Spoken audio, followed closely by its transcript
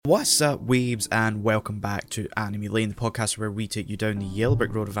What's up, weebs, and welcome back to Anime Lane, the podcast where we take you down the yellow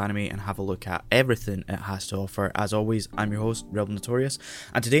brick road of anime and have a look at everything it has to offer. As always, I'm your host, Realm Notorious,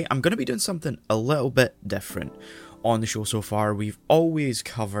 and today I'm going to be doing something a little bit different. On the show so far, we've always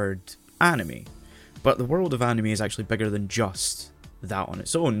covered anime, but the world of anime is actually bigger than just that on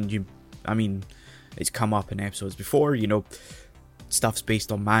its own. It's come up in episodes before, stuff's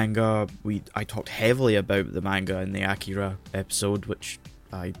based on manga. I talked heavily about the manga in the Akira episode, which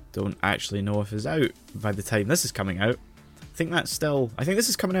I don't actually know if it's out by the time this is coming out. I think this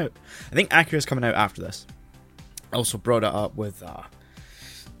is coming out. I think Akira's coming out after this. I also brought it up with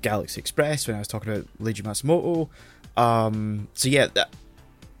Galaxy Express when I was talking about Leiji Matsumoto.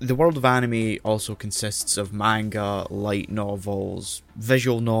 The world of anime also consists of manga, light novels,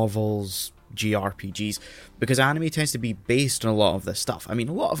 visual novels, JRPGs, because anime tends to be based on a lot of this stuff. I mean,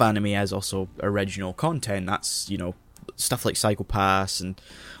 a lot of anime is also original content. That's, stuff like Psycho Pass and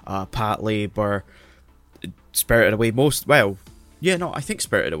Pat Labor, Spirited Away. I think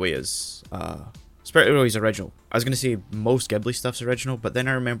Spirited Away is original. I was going to say most Ghibli stuff's original, but then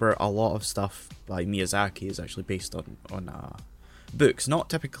I remember a lot of stuff by Miyazaki is actually based on books, not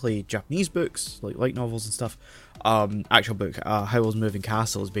typically Japanese books like light novels and stuff. Actual book, Howl's Moving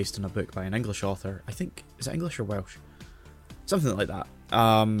Castle, is based on a book by an English author. I think, is it English or Welsh? Something like that.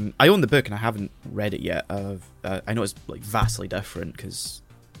 I own the book and I haven't read it yet. I know it's vastly different because,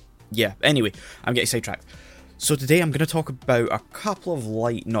 anyway, I'm getting sidetracked. So today I'm going to talk about a couple of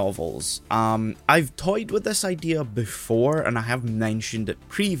light novels. I've toyed with this idea before and I have mentioned it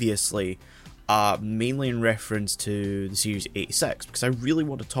previously, mainly in reference to the series 86, because I really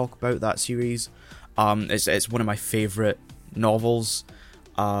want to talk about that series. It's one of my favourite novels,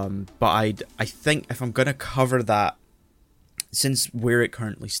 but I think if I'm going to cover that, since where it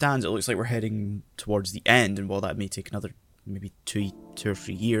currently stands, it looks like we're heading towards the end, and while that may take another maybe two or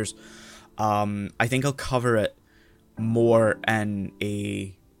 3 years, I think I'll cover it more in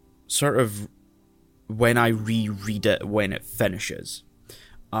a sort of when I reread it when it finishes,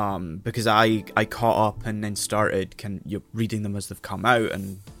 because I caught up and then started reading them as they've come out,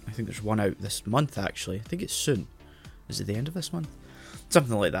 and I think there's one out this month actually. I think it's soon. Is it the end of this month?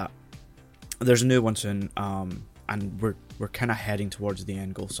 Something like that. There's a new one soon, and we're kind of heading towards the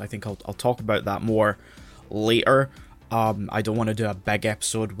end goal, so I think I'll talk about that more later. I don't want to do a big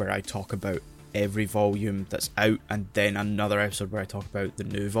episode where I talk about every volume that's out, and then another episode where I talk about the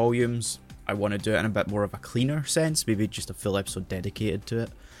new volumes. I want to do it in a bit more of a cleaner sense, maybe just a full episode dedicated to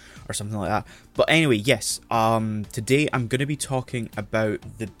it, or something like that. But anyway, yes, today I'm going to be talking about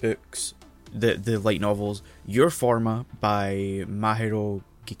the books, the light novels, Your Forma by Mahiro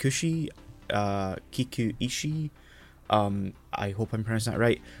Kikuishi, I hope I'm pronouncing that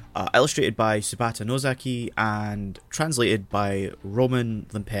right, illustrated by Subata Nozaki and translated by Roman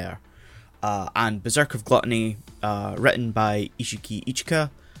Lemper, and Berserk of Gluttony, written by Ishiki Ichika,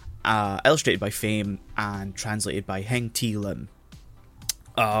 illustrated by Fame, and translated by Heng T. Lim.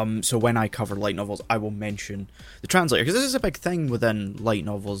 So when I cover light novels, I will mention the translator, because this is a big thing within light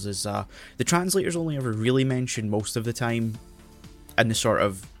novels, is the translator's only ever really mentioned most of the time in the sort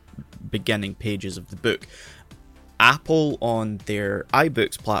of beginning pages of the book. Apple, on their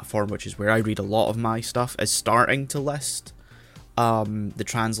iBooks platform, which is where I read a lot of my stuff, is starting to list the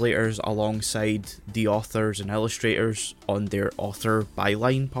translators alongside the authors and illustrators on their author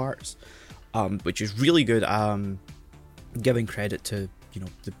byline parts, which is really good. Giving credit to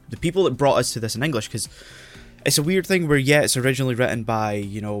the people that brought us to this in English, because it's a weird thing where it's originally written by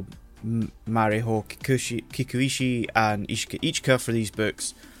Mahiro Kikuishi and Ishiki Ichika for these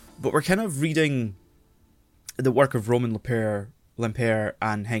books, but we're kind of reading the work of Roman Lemper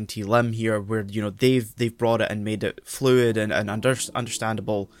and Heng T. Lim here, where they've brought it and made it fluid and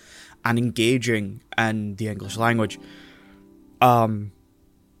understandable and engaging in the English language. So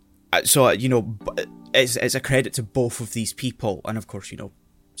it's a credit to both of these people, and of course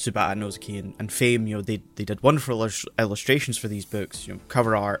Subata Nozaki and Fame. They did wonderful illustrations for these books,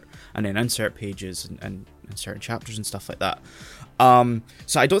 cover art and then insert pages and certain chapters and stuff like that.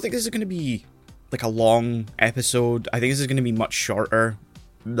 So I don't think this is going to be like a long episode. I think this is going to be much shorter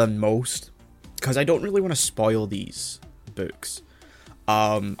than most, because I don't really want to spoil these books.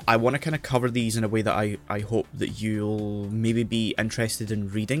 I want to kind of cover these in a way that I hope that you'll maybe be interested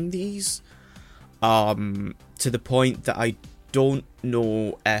in reading these, to the point that I don't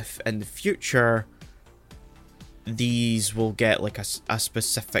know if in the future these will get like a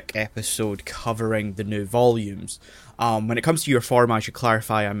specific episode covering the new volumes. When it comes to Your Forma, I should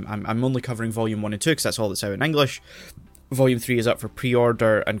clarify, I'm only covering volume 1 and 2 because that's all that's out in English. Volume 3 is up for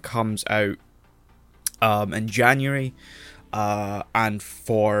pre-order and comes out in January. And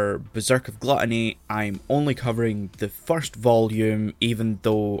for Berserk of Gluttony, I'm only covering the first volume, even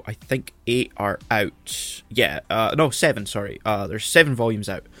though I think 8 are out. No, 7, sorry. There's 7 volumes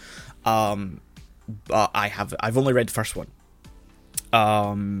out. But I've only read the first one.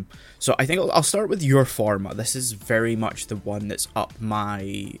 So I think I'll start with Your Forma. This is very much the one that's up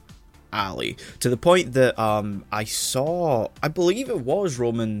my alley, to the point that I believe it was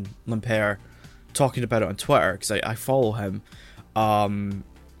Roman Lemper talking about it on Twitter, because I follow him, and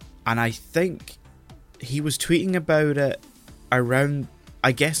I think he was tweeting about it around,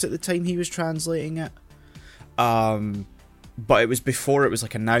 I guess, at the time he was translating it, but it was before it was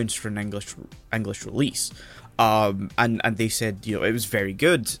like announced for an English release, and they said, you know, it was very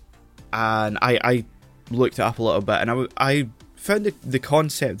good, and I looked it up a little bit, and I found the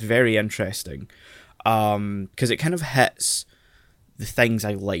concept very interesting, because it kind of hits the things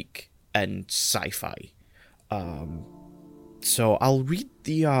I like in sci-fi. So I'll read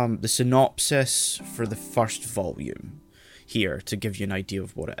the synopsis for the first volume here to give you an idea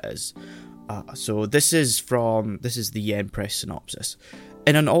of what it is. So this is the Yen Press synopsis.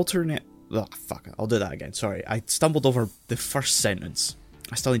 In an alternate... Oh, fuck it, I'll do that again, sorry. I stumbled over the first sentence.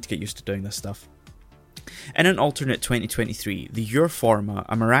 I still need to get used to doing this stuff. In an alternate 2023, the Your Forma,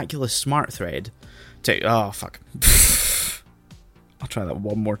 a miraculous smart thread... Oh, fuck. I'll try that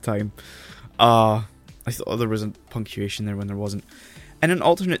one more time. I thought there was a punctuation there when there wasn't. In an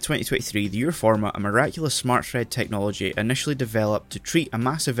alternate 2023, the Your Forma, a miraculous smart thread technology initially developed to treat a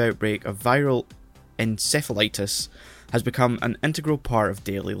massive outbreak of viral encephalitis, has become an integral part of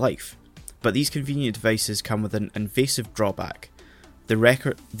daily life. But these convenient devices come with an invasive drawback. They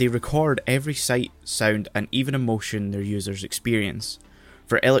record every sight, sound, and even emotion their users experience.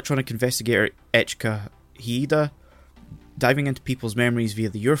 For electronic investigator Echika Hiida, diving into people's memories via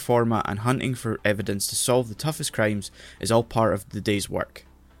the Your Forma and hunting for evidence to solve the toughest crimes is all part of the day's work.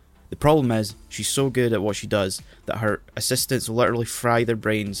 The problem is, she's so good at what she does that her assistants literally fry their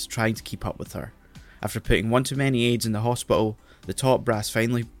brains trying to keep up with her. After putting one too many aides in the hospital, the top brass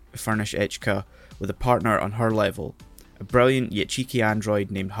finally furnish Echika with a partner on her level, a brilliant yet cheeky android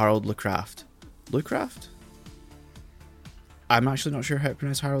named Harold Lucraft. Lucraft? I'm actually not sure how to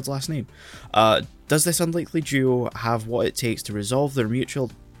pronounce Harold's last name. Does this unlikely duo have what it takes to resolve their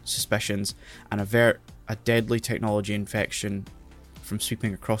mutual suspicions and avert a deadly technology infection from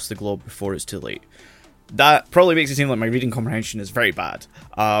sweeping across the globe before it's too late? That probably makes it seem like my reading comprehension is very bad.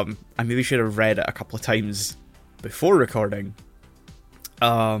 I maybe should have read it a couple of times before recording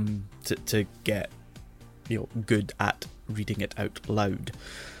to get, you know, good at reading it out loud.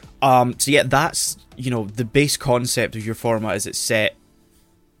 So yeah, that's, you know, the base concept of Your Forma is it's set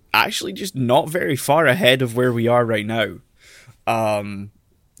actually just not very far ahead of where we are right now.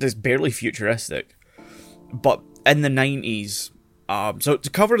 It's barely futuristic. But in the 90s, so to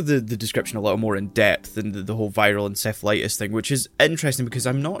cover the description a little more in depth and the whole viral encephalitis thing, which is interesting because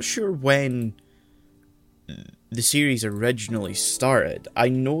I'm not sure when the series originally started. I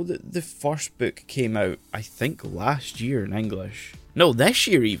know that the first book came out, I think, last year in English. No, this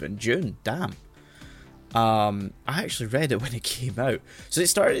year even, June, damn. I actually read it when it came out. So it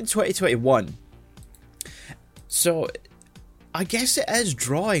started in 2021. So I guess it is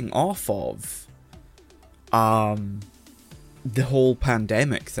drawing off of the whole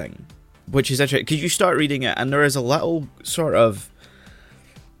pandemic thing, which is interesting, because you start reading it and there is a little sort of,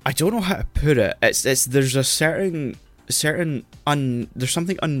 I don't know how to put it. It's there's a certain there's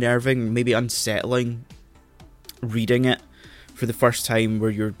something unnerving, maybe unsettling, reading it for the first time, where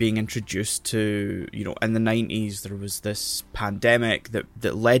you're being introduced to, you know, in the 90s there was this pandemic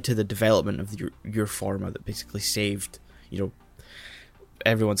that led to the development of your Forma that basically saved, you know,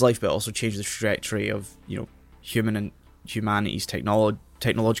 everyone's life, but also changed the trajectory of, you know, humanity's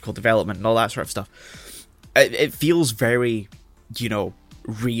technological development and all that sort of stuff. It feels very, you know,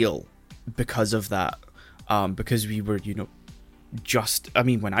 real because of that, because we were, you know,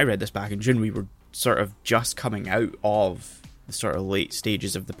 when I read this back in June, we were sort of just coming out of the sort of late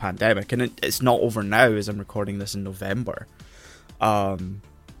stages of the pandemic, and it's not over now as I'm recording this in November. You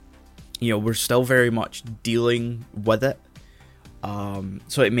know, we're still very much dealing with it,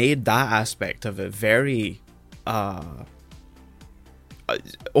 so it made that aspect of it very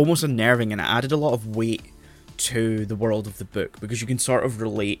almost unnerving, and it added a lot of weight to the world of the book, because you can sort of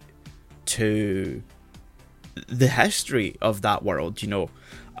relate to the history of that world, you know.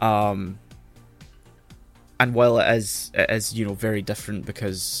 And while it is, you know, very different,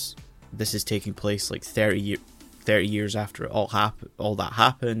 because this is taking place like 30 years after it all that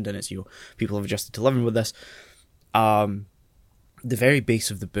happened, and it's, you know, people have adjusted to living with this. The very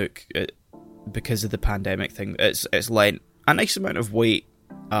base of the book, because of the pandemic thing, it's lent a nice amount of weight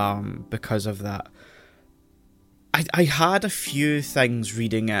because of that. I had a few things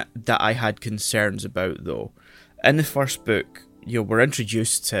reading it that I had concerns about, though. In the first book, we're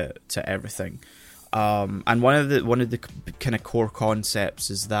introduced to everything, and one of the kind of core concepts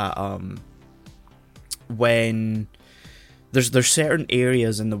is that when there's certain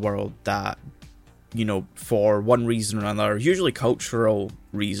areas in the world that, for one reason or another, usually cultural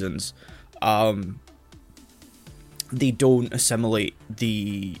reasons, they don't assimilate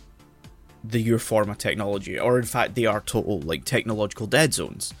the Forma technology, or in fact they are total technological dead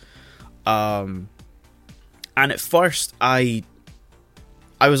zones. And at first I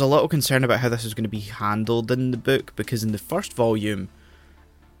was a little concerned about how this was going to be handled in the book, because in the first volume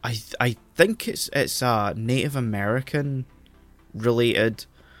I think it's Native American related,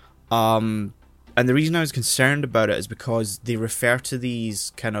 and the reason I was concerned about it is because they refer to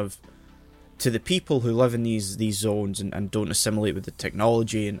these to the people who live in these zones and don't assimilate with the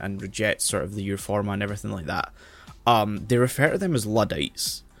technology and reject sort of the Forma and everything like that. They refer to them as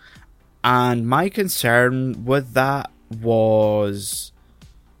Luddites. And my concern with that was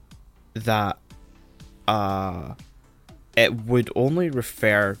that it would only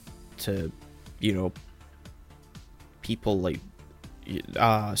refer to, people like...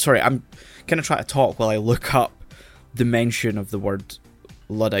 sorry, I'm going to try to talk while I look up the mention of the word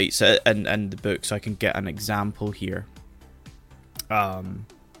Luddites in the book, so I can get an example here. Here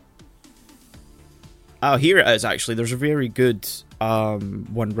it is, actually. There's a very good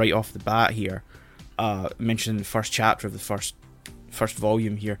one right off the bat here, mentioned in the first chapter of the first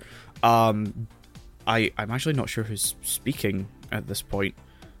volume here. I'm actually not sure who's speaking at this point.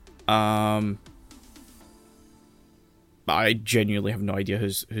 I genuinely have no idea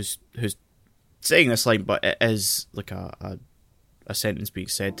who's saying this line, but it is like a sentence being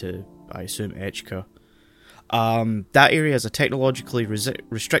said to, I assume, Echka. That area is a technologically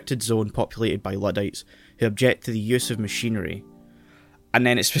restricted zone populated by Luddites who object to the use of machinery. And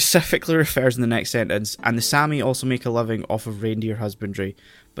then it specifically refers in the next sentence, and the Sami also make a living off of reindeer husbandry,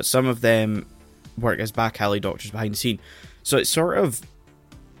 but some of them work as back alley doctors behind the scene. So it's sort of...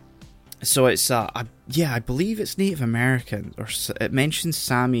 So it's, I believe it's Native American, or it mentions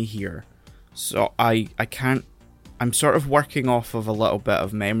Sami here. So I can't... I'm sort of working off of a little bit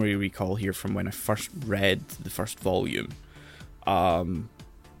of memory recall here from when I first read the first volume.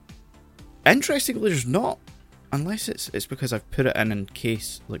 Interestingly, there's not, unless it's because I've put it in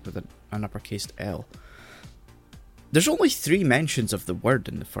case, with an uppercased L. There's only 3 mentions of the word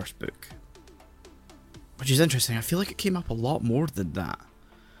in the first book, which is interesting. I feel like it came up a lot more than that.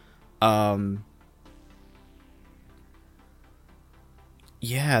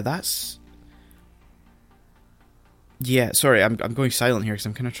 Yeah, sorry, I'm going silent here because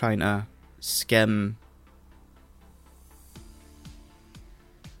I'm kind of trying to skim.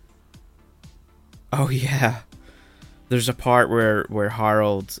 Oh yeah, there's a part where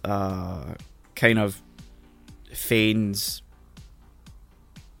Harold kind of feigns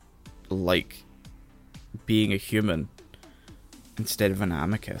being a human instead of an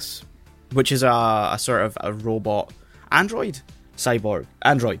amicus, which is a sort of a robot cyborg.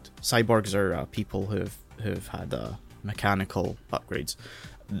 Cyborgs are people who've had mechanical upgrades.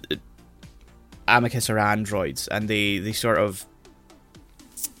 Amicus are androids, and they sort of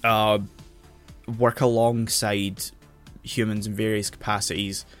work alongside humans in various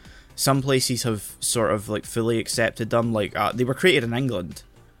capacities. Some places have sort of fully accepted them, they were created in England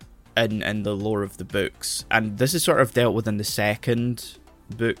in the lore of the books, and this is sort of dealt with in the second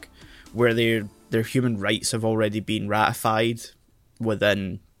book, where their human rights have already been ratified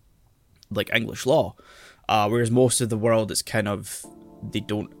within English law. Whereas most of the world, it's kind of, they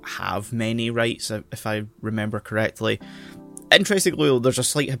don't have many rights, if I remember correctly. Interestingly, there's a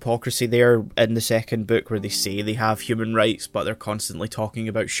slight hypocrisy there in the second book where they say they have human rights, but they're constantly talking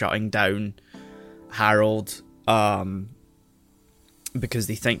about shutting down Harold because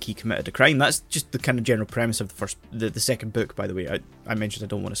they think he committed a crime. That's just the kind of general premise of the second book, by the way. I mentioned I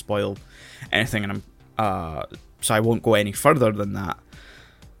don't want to spoil anything, and so I won't go any further than that.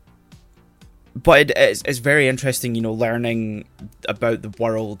 But it's very interesting, learning about the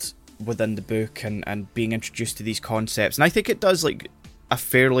world within the book and being introduced to these concepts. And I think it does, a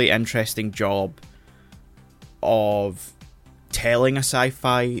fairly interesting job of telling a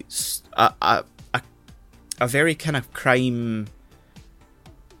sci-fi, a very kind of crime...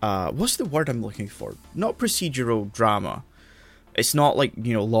 what's the word I'm looking for? Not procedural drama. It's not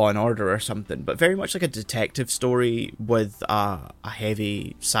Law and Order or something, but very much like a detective story with a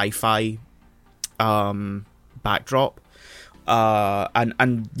heavy sci-fi backdrop, and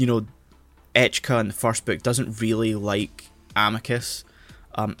Echka in the first book doesn't really like amicus.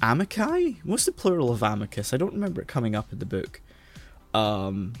 Amici? What's the plural of amicus? I don't remember it coming up in the book.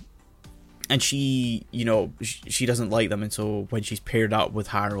 And she, you know, she doesn't like them, and so when she's paired up with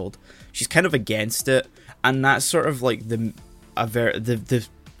Harold, she's kind of against it, and that's sort of like the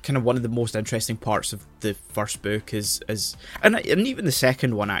kind of one of the most interesting parts of the first book is and even the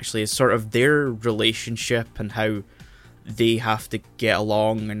second one actually is sort of their relationship and how they have to get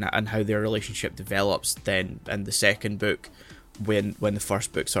along and how their relationship develops then in the second book when the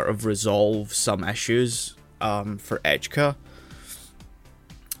first book sort of resolves some issues for Echka.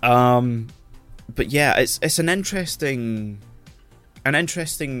 But yeah, it's an interesting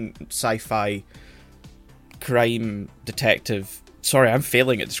sci-fi crime detective. Sorry, I'm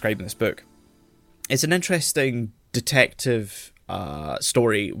failing at describing this book. It's an interesting detective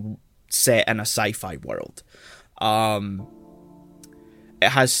story set in a sci-fi world. It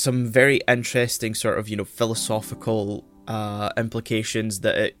has some very interesting sort of, you know, philosophical implications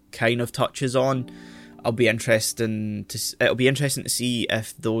that it kind of touches on. It'll be interesting to see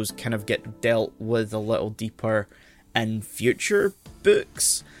if those kind of get dealt with a little deeper in future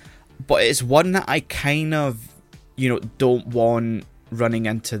books. But it's one that I kind of, you know, don't want running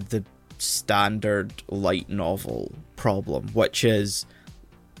into the standard light novel problem, which is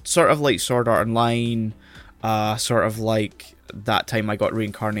sort of like Sword Art Online, sort of like That Time I Got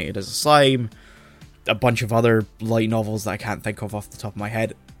Reincarnated as a Slime, a bunch of other light novels that I can't think of off the top of my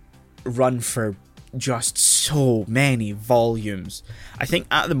head, run for just so many volumes. I think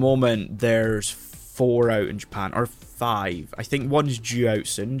at the moment there's 4 out in Japan, or 5. I think one's due out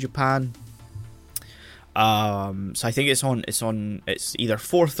soon in Japan. So I think it's either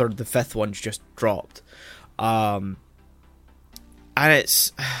 4th or the 5th one's just dropped. And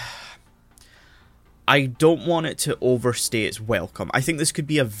it's, I don't want it to overstay its welcome. I think this could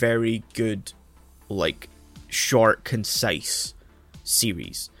be a very good, like, short, concise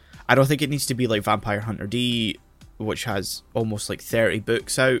series. I don't think it needs to be like Vampire Hunter D, which has almost like 30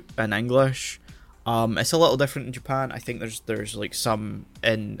 books out in English. It's a little different in Japan. I think there's like some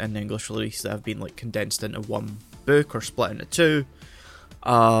in English release that have been like condensed into one book or split into 2.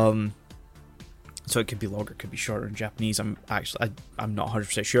 So it could be longer, it could be shorter in Japanese. I'm not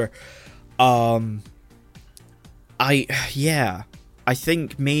 100% sure. I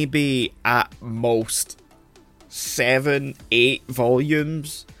think maybe at most 7-8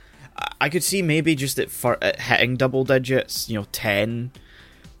 volumes. I could see maybe just it hitting double digits, 10.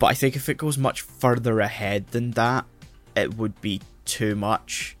 But I think if it goes much further ahead than that, it would be too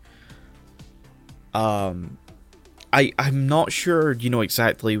much. I'm not sure,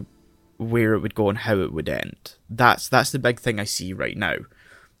 exactly where it would go and how it would end. That's the big thing I see right now.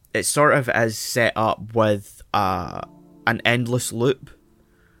 It sort of is set up with an endless loop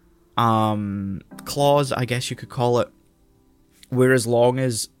clause, I guess you could call it, where as long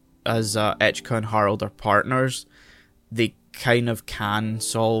as Ichika and Harold are partners, they kind of can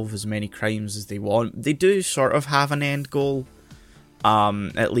solve as many crimes as they want. They do sort of have an end goal,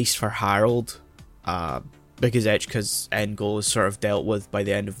 at least for Harold, because Ichika's end goal is sort of dealt with by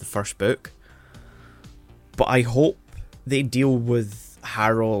the end of the first book. But I hope they deal with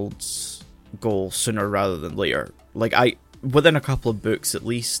Harold's goal sooner rather than later. Like, within a couple of books at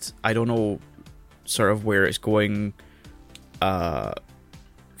least. I don't know sort of where it's going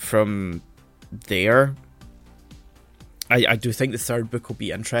from there. I do think the third book will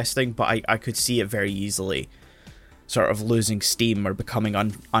be interesting, but I could see it very easily sort of losing steam or becoming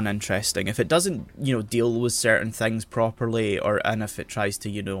uninteresting if it doesn't, deal with certain things properly, and if it tries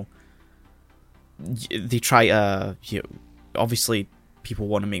to, they try to, obviously people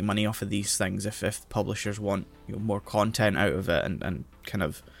want to make money off of these things if publishers want more content out of it and kind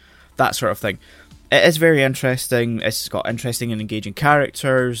of that sort of thing. It is very interesting. It's got interesting and engaging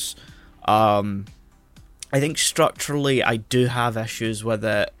characters. I think structurally I do have issues with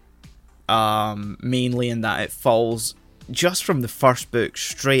it, mainly in that it falls just from the first book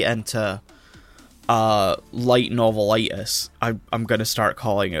straight into light novelitis, I'm going to start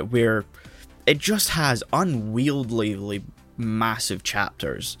calling it, where it just has unwieldy massive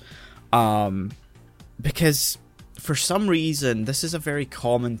chapters, because for some reason this is a very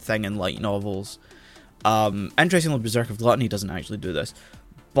common thing in light novels. Interestingly, Berserk of Gluttony doesn't actually do this,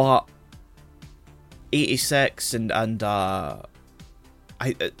 but 86 and at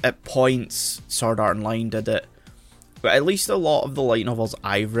points Sword Art Online did it, but at least a lot of the light novels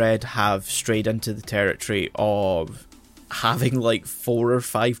I've read have strayed into the territory of having like 4 or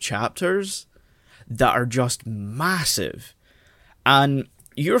 5 chapters that are just massive. And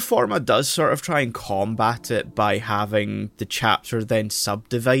your Forma does sort of try and combat it by having the chapter then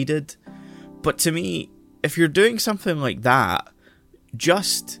subdivided, but to me if you're doing something like that,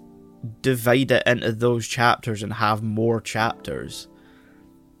 just divide it into those chapters and have more chapters.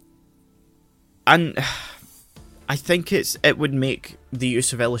 And I think it would make the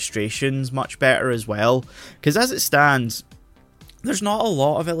use of illustrations much better as well, because as it stands, there's not a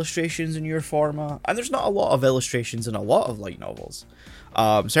lot of illustrations in your Forma, and there's not a lot of illustrations in a lot of light novels.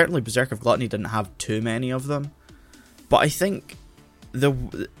 Certainly Berserk of Gluttony didn't have too many of them, but I think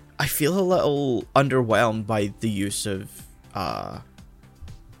I feel a little underwhelmed by the use of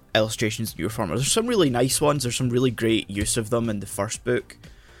illustrations in your Forma. There's some really nice ones, there's some really great use of them in the first book,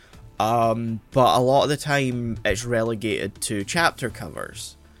 but a lot of the time it's relegated to chapter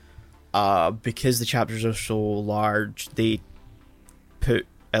covers. Because the chapters are so large, they put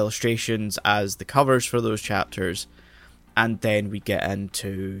illustrations as the covers for those chapters, and then we get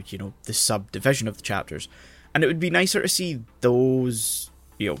into, the subdivision of the chapters. And it would be nicer to see those,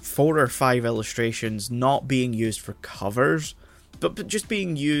 4 or 5 illustrations not being used for covers, but just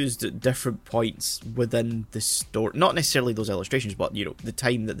being used at different points within the story. Not necessarily those illustrations, but, the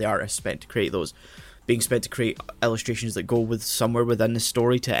time that the artist spent to create those, being spent to create illustrations that go with somewhere within the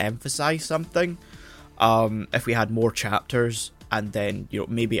story to emphasize something. If we had more chapters, and then,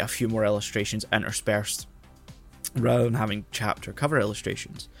 maybe a few more illustrations interspersed, rather than having chapter cover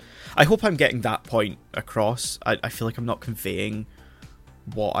illustrations. I hope I'm getting that point across. I feel like I'm not conveying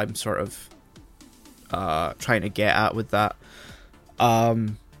what I'm sort of trying to get at with that.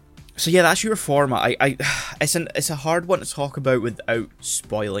 So yeah, that's your Forma. It's a hard one to talk about without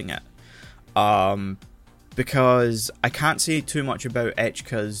spoiling it. Because I can't say too much about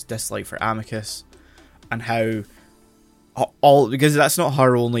Ichika's dislike for Amicus, and how because that's not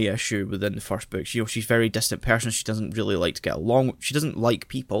her only issue within the first book. She's a very distant person. She doesn't really like to get along. She doesn't like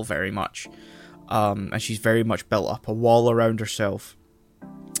people very much, and she's very much built up a wall around herself.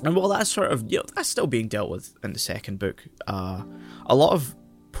 And while that's sort of that's still being dealt with in the second book, a lot of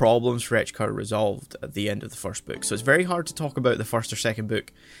problems for Ichika are resolved at the end of the first book. So it's very hard to talk about the first or second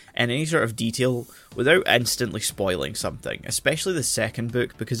book in any sort of detail without instantly spoiling something, especially the second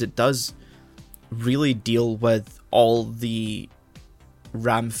book, because it does really deal with all the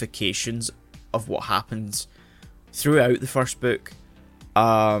ramifications of what happens throughout the first book,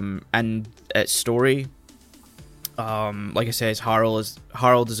 and its story. Like I said,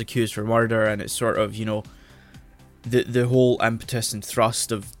 Harold is accused for murder, and it's sort of, the whole impetus and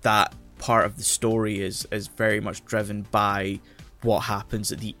thrust of that part of the story is very much driven by what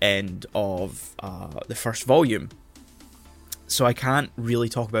happens at the end of the first volume. So I can't really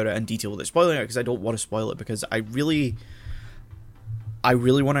talk about it in detail without spoiling it, because I don't want to spoil it, because I really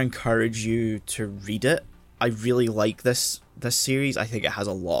want to encourage you to read it. I really like this series. I think it has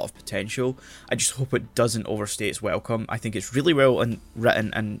a lot of potential. I just hope it doesn't overstay its welcome. I think it's really well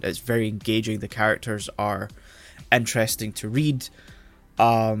written, and it's very engaging. The characters are interesting to read.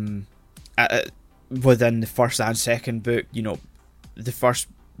 Within the first and second book, the first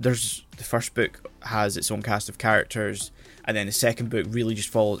book has its own cast of characters, and then the second book really just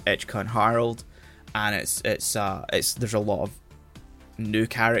follows Ichika and Harold, and it's there's a lot of new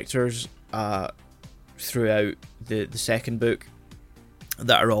characters throughout the second book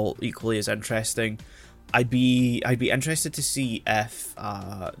that are all equally as interesting. I'd be interested to see if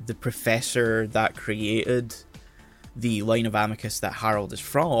the professor that created the line of Amicus that Harold is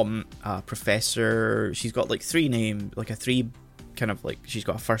from, Professor, she's got like three names, like a three kind of like, she's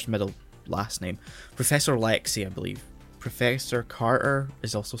got a first, middle, last name. Professor Lexi, I believe. Professor Carter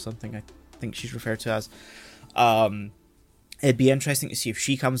is also something I think she's referred to as. It'd be interesting to see if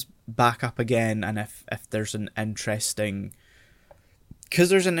she comes back up again, and if there's an interesting... Because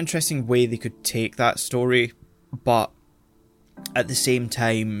there's an interesting way they could take that story, but at the same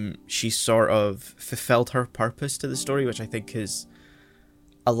time, she sort of fulfilled her purpose to the story, which I think is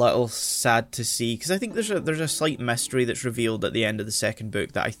a little sad to see. Because I think there's a slight mystery that's revealed at the end of the second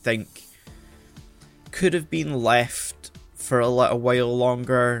book that I think could have been left for a little while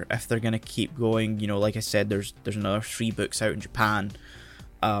longer if they're going to keep going. Like I said, there's another 3 books out in Japan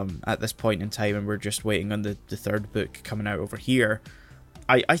at this point in time, and we're just waiting on the third book coming out over here.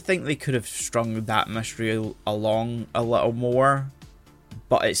 I think they could have strung that mystery along a little more,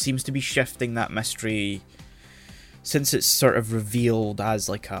 but it seems to be shifting that mystery since it's sort of revealed as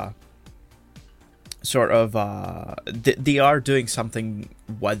like a sort of they are doing something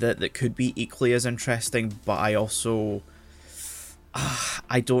with it that could be equally as interesting, but I also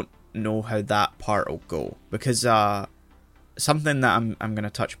I don't know how that part will go, because something that I'm going to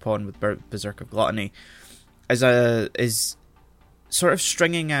touch upon with Berserk of Gluttony is sort of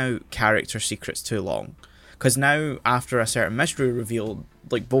stringing out character secrets too long. Because now, after a certain mystery reveal,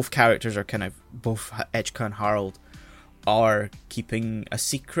 like, both characters are kind of, both Ichika and Harold are keeping a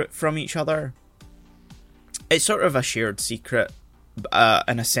secret from each other. It's sort of a shared secret,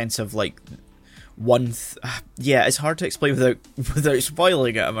 in a sense of, like, yeah, it's hard to explain without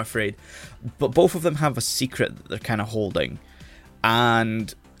spoiling it, I'm afraid. But both of them have a secret that they're kind of holding.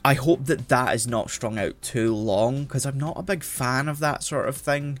 And I hope that is not strung out too long, because I'm not a big fan of that sort of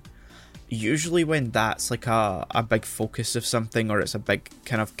thing. Usually when that's like a big focus of something, or it's a big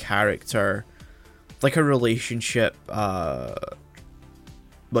kind of character, like a relationship, like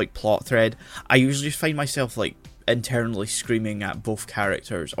plot thread, I usually find myself like internally screaming at both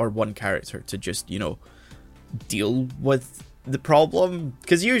characters, or one character, to just, you know, deal with the problem.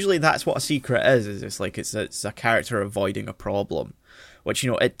 Because usually that's what a secret is it's like it's a character avoiding a problem, which,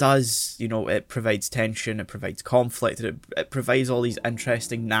 you know, it does, you know, it provides tension, it provides conflict, it provides all these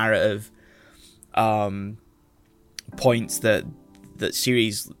interesting narrative points that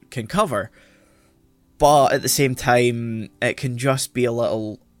series can cover. But at the same time, it can just be a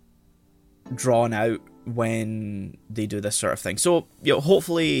little drawn out when they do this sort of thing. So, you know,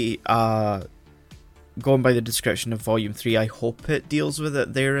 hopefully, going by the description of Volume 3, I hope it deals with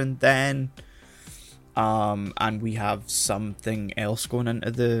it there and then. And we have something else going into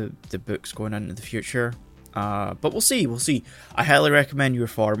the books going into the future. But we'll see. I highly recommend your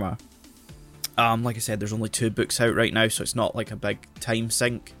Forma. Like I said, there's only 2 books out right now, so it's not like a big time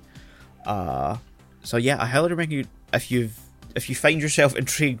sink. So yeah, I highly recommend you, if you find yourself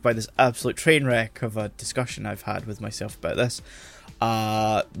intrigued by this absolute train wreck of a discussion I've had with myself about this,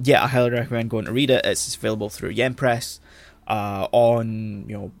 yeah, I highly recommend going to read it. It's available through Yen Press. On,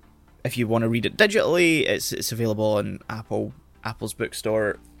 you know, if you want to read it digitally, it's available on Apple's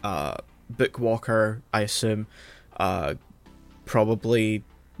bookstore, Bookwalker, I assume, probably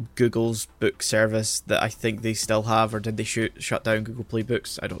Google's book service that I think they still have, or did they shut down Google Play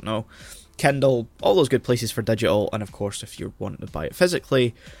Books? I don't know. Kindle, all those good places for digital, and of course, if you're wanting to buy it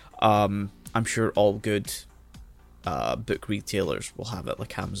physically, I'm sure all good book retailers will have it,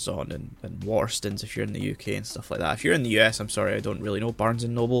 like Amazon and Waterstones if you're in the UK and stuff like that. If you're in the US, I'm sorry, I don't really know. Barnes &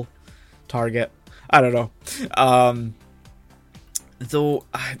 Noble, Target, I don't know. Though,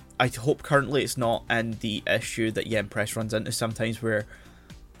 I hope currently it's not in the issue that Yen Press runs into sometimes, where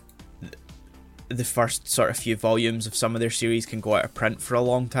the first sort of few volumes of some of their series can go out of print for a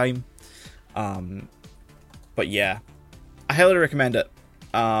long time. But yeah, I highly recommend it.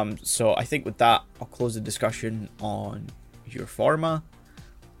 So I think with that, I'll close the discussion on your Forma,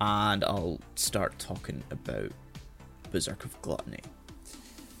 and I'll start talking about Berserk of Gluttony.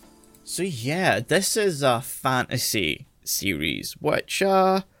 So yeah, this is a fantasy series, which,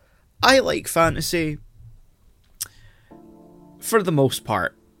 I like fantasy for the most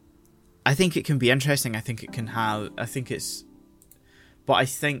part. I think it can be interesting, I think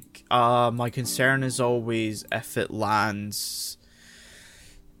my concern is always if it lands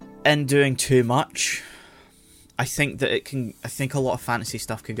in doing too much. I think a lot of fantasy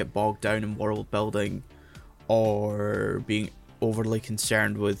stuff can get bogged down in world building, or being overly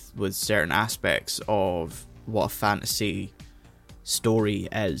concerned with certain aspects of what a fantasy story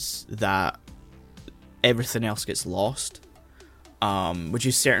is, that everything else gets lost. Which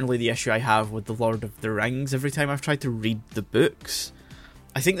is certainly the issue I have with The Lord of the Rings. Every time I've tried to read the books,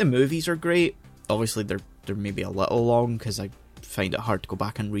 I think the movies are great. Obviously, they're maybe a little long, because I find it hard to go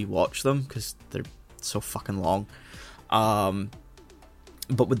back and rewatch them, because they're so fucking long.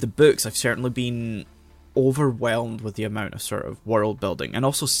 But with the books, I've certainly been overwhelmed with the amount of sort of world building, and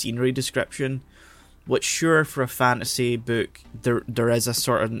also scenery description, which, sure, for a fantasy book, there is a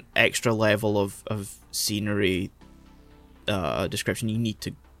sort of extra level of scenery description you need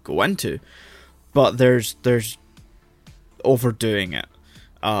to go into, but there's overdoing it,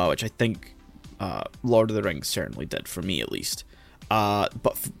 which I think Lord of the Rings certainly did, for me at least.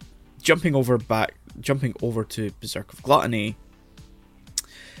 But jumping over to Berserk of Gluttony,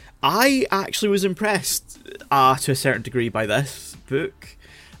 I actually was impressed to a certain degree by this book.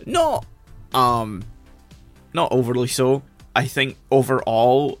 Not overly so. I think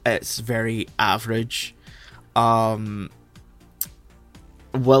overall it's very average.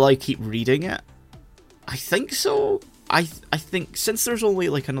 Will I keep reading it? I think so. I think since there's only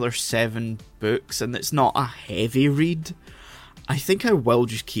like another 7 books and it's not a heavy read, I think I will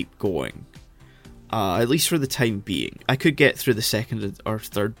just keep going. At least for the time being. I could get through the second or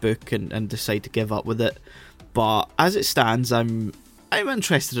third book and decide to give up with it, but as it stands, I'm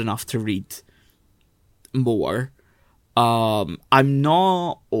interested enough to read more. I'm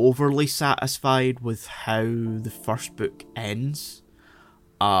not overly satisfied with how the first book ends.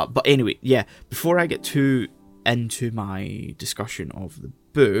 But anyway, yeah, before I get too into my discussion of the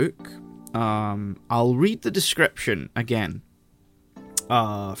book, I'll read the description again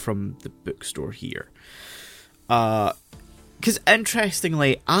from the bookstore here. Because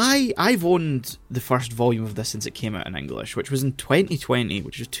interestingly, I've owned the first volume of this since it came out in English, which was in 2020,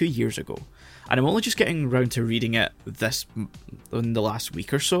 which was 2 years ago. And I'm only just getting around to reading it in the last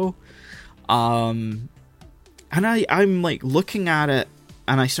week or so. And I'm like looking at it,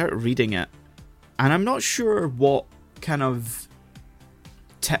 and I start reading it, and I'm not sure what kind of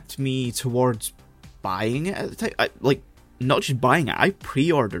tipped me towards buying it at the time. Like, not just buying it, I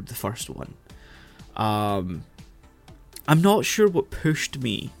pre-ordered the first one. I'm not sure what pushed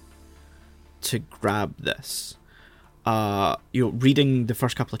me to grab this. Reading the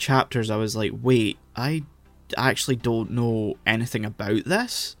first couple of chapters, I was like, wait, I actually don't know anything about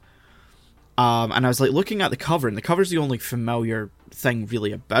this. And I was like looking at the cover, and the cover's the only familiar thing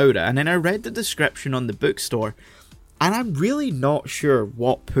really about it. And then I read the description on the bookstore, and I'm really not sure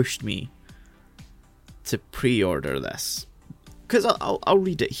what pushed me to pre-order this. Because I'll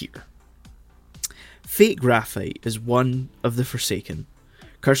read it here. Fate Graphite is one of the Forsaken.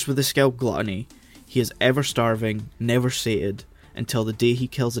 Cursed with the skill Gluttony, he is ever starving, never sated, until the day he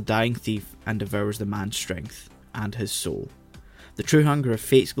kills a dying thief and devours the man's strength and his soul. The true hunger of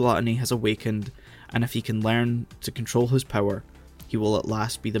Fate's Gluttony has awakened, and if he can learn to control his power, he will at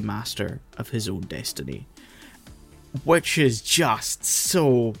last be the master of his own destiny. Which is just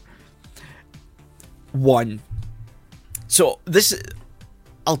so... So this...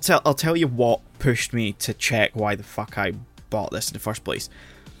 I'll tell you what pushed me to check why the fuck I bought this in the first place.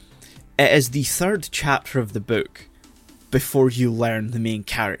 It is the third chapter of the book before you learn the main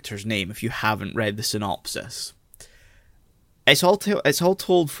character's name, if you haven't read the synopsis. It's all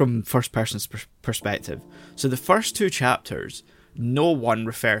told from first person's perspective. So the first two chapters, no one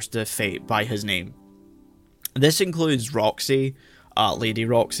refers to Fate by his name. This includes Roxy, Lady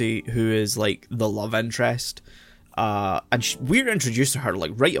Roxy, who is like the love interest. And we're introduced to her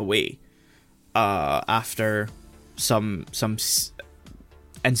like right away, after some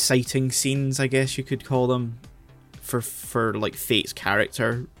inciting scenes, I guess you could call them, for like Fate's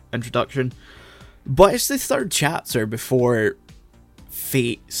character introduction. But it's the third chapter before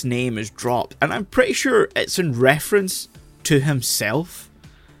Fate's name is dropped, and I'm pretty sure it's in reference to himself.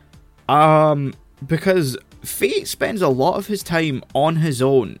 Because Fate spends a lot of his time on his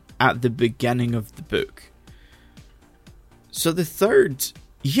own at the beginning of the book. So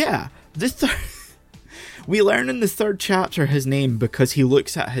we learn in the third chapter his name because he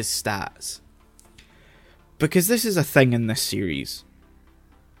looks at his stats. Because this is a thing in this series.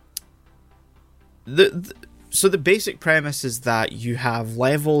 So the basic premise is that you have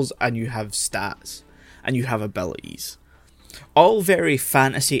levels and you have stats and you have abilities. All very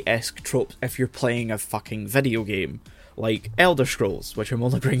fantasy-esque tropes if you're playing a fucking video game. Like Elder Scrolls, which I'm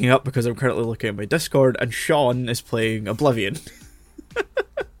only bringing up because I'm currently looking at my Discord and Sean is playing Oblivion.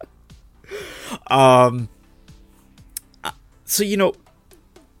 So,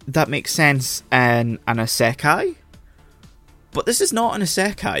 that makes sense in an isekai. But this is not an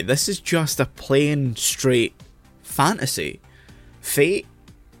isekai. This is just a plain, straight fantasy. Fate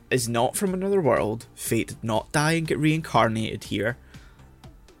is not from another world. Fate did not die and get reincarnated here.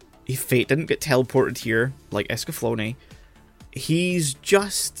 Fate didn't get teleported here like Escaflowne. He's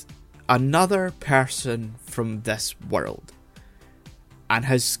just another person from this world. And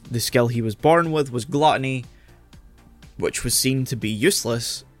the skill he was born with was Gluttony, which was seen to be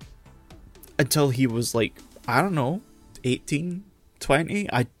useless until he was like, I don't know, 18, 20?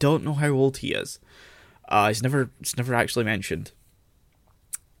 I don't know how old he is. It's never actually mentioned.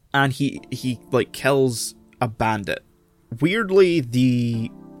 And he like kills a bandit. Weirdly, the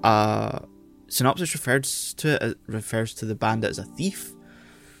synopsis refers to the bandit as a thief,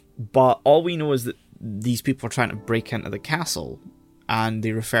 but all we know is that these people are trying to break into the castle, and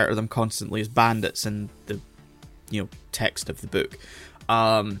they refer to them constantly as bandits in the text of the book.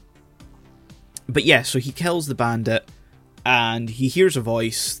 But yeah, so he kills the bandit, and he hears a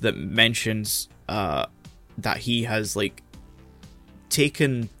voice that mentions that he has like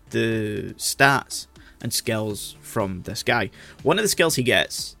taken the stats and skills from this guy. One of the skills he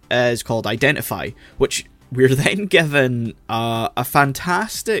gets is called Identify, which we're then given a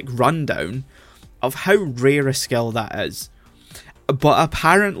fantastic rundown of how rare a skill that is. But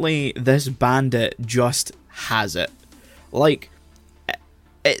apparently this bandit just has it. Like,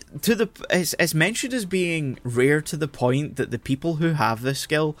 it's mentioned as being rare to the point that the people who have this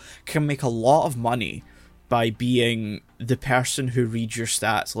skill can make a lot of money by being the person who reads your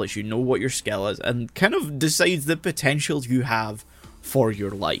stats, lets you know what your skill is, and kind of decides the potential you have for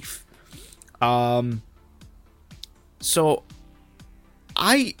your life. So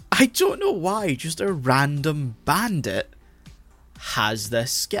I don't know why just a random bandit has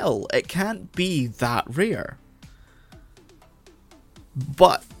this skill. It can't be that rare.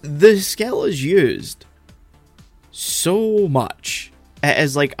 But the skill is used so much. It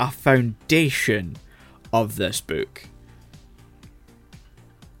is like a foundation of this book.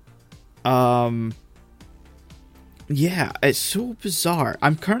 Yeah, it's so bizarre.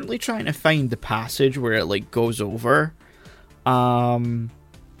 I'm currently trying to find the passage where it like goes over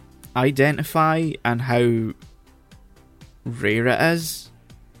identify and how rare it is.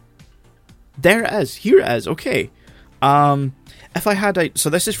 There it is. Here it is. Okay. If I had so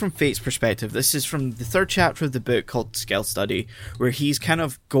this is from Fate's perspective. This is from the third chapter of the book called Skill Study, where he's kind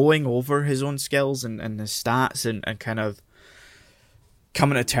of going over his own skills and his stats and kind of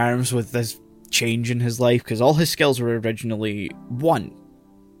coming to terms with this change in his life, because all his skills were originally 1.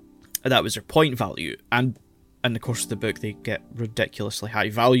 That was their point value, and in the course of the book they get ridiculously high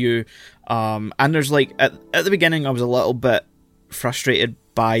value. And there's like at the beginning I was a little bit frustrated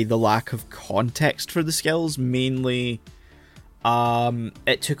by the lack of context for the skills. Mainly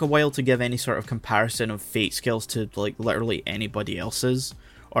it took a while to give any sort of comparison of Fate skills to like literally anybody else's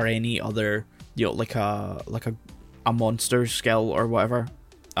or any other, you know, like a monster skill or whatever,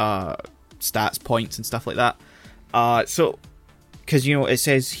 stats, points and stuff like that. So because, you know, it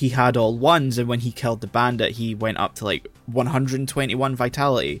says he had all 1s, and when he killed the bandit he went up to like 121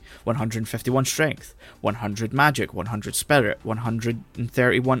 vitality, 151 strength, 100 magic, 100 spirit,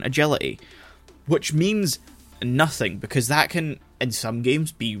 131 agility, which means nothing, because that can in some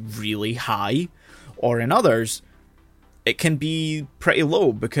games be really high, or in others it can be pretty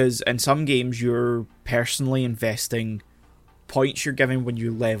low, because in some games you're personally investing points you're given when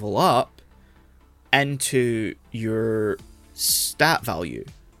you level up into your stat value.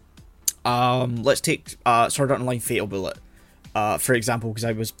 Let's take Sword Art Online Fatal Bullet for example, because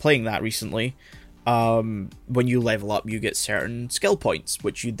I was playing that recently. When you level up you get certain skill points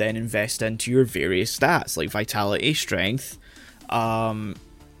which you then invest into your various stats like vitality, strength,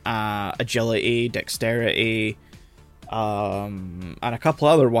 agility, dexterity, and a couple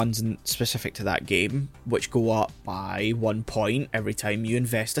other ones specific to that game, which go up by 1 point every time you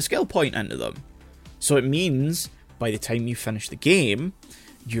invest a skill point into them. So it means by the time you finish the game,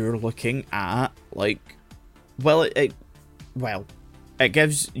 you're looking at like,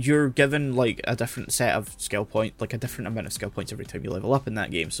 you're given like a different set of skill points, like a different amount of skill points every time you level up in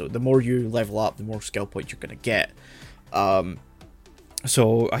that game. So the more you level up, the more skill points you're gonna get.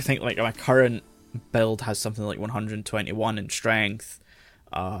 So I think like my current build has something like 121 in strength,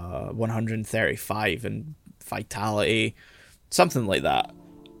 135 in vitality, something like that.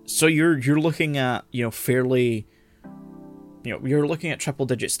 So you're looking at, you know, fairly, you know, you're looking at triple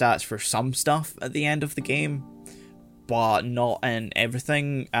digit stats for some stuff at the end of the game, but not in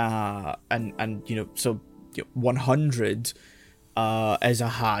everything. And you know, so 100 is a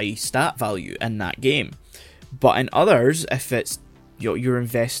high stat value in that game. But in others, if it's, you know, you're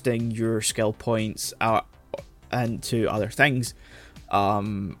investing your skill points into other things,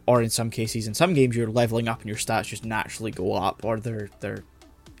 or in some cases, in some games, you're leveling up and your stats just naturally go up, or they're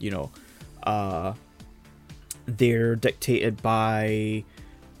you know, they're dictated by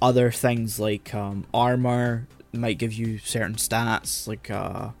other things like armor might give you certain stats, like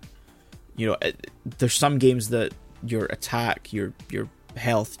you know, there's some games that your attack, your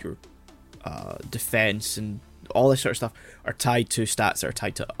health, your defense and all this sort of stuff are tied to stats that are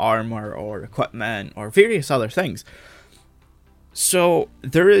tied to armor or equipment or various other things. So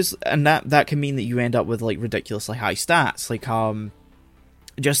there is, and that can mean that you end up with like ridiculously high stats. Like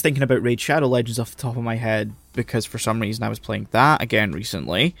just thinking about Raid Shadow Legends off the top of my head, because for some reason I was playing that again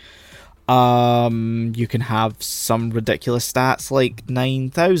recently. You can have some ridiculous stats like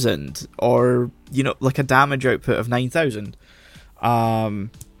 9,000, or, you know, like a damage output of 9,000.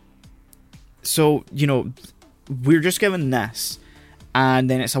 So, you know, we're just given this, and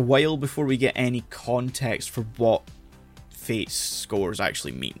then it's a while before we get any context for what Fate's scores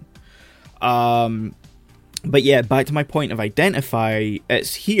actually mean. But yeah, back to my point of identify,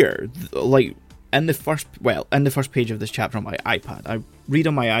 it's here, like, in the first page of this chapter on my iPad. I read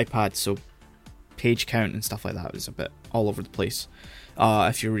on my iPad, so page count and stuff like that is a bit all over the place.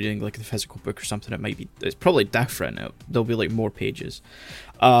 If you're reading like the physical book or something, it's probably different. There'll be like more pages.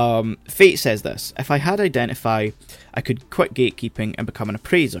 Fate says this: if I had identify, I could quit gatekeeping and become an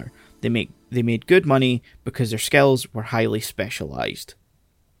appraiser. They made good money because their skills were highly specialized.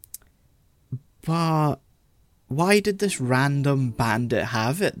 But why did this random bandit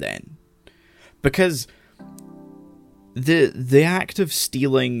have it then? Because the act of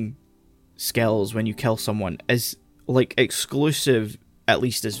stealing skills when you kill someone is like exclusive, at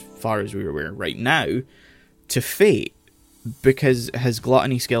least as far as we're aware right now, to Fate, because his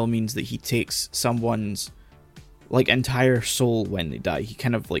gluttony skill means that he takes someone's like entire soul when they die. He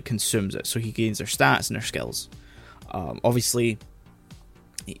kind of like consumes it, so he gains their stats and their skills. Obviously,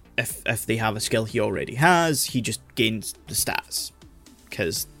 if they have a skill he already has, he just gains the stats,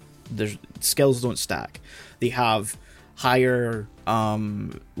 because their skills don't stack. They have higher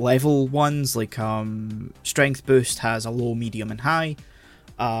level ones, like strength boost has a low, medium, and high,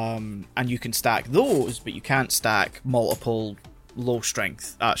 and you can stack those, but you can't stack multiple low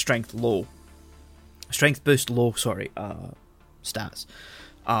strength boost low stats.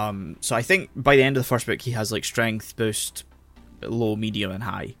 So I think by the end of the first book he has like strength boost low, medium, and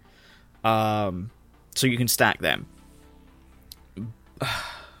high, so you can stack them.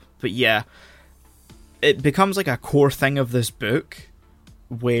 But yeah, it becomes like a core thing of this book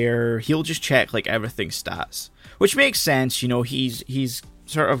where he'll just check like everything's stats, which makes sense. You know, he's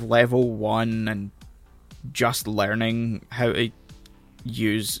sort of level 1 and just learning how to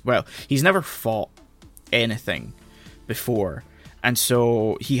use, well, he's never fought anything before, and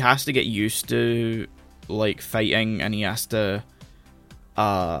so he has to get used to like fighting, and he has to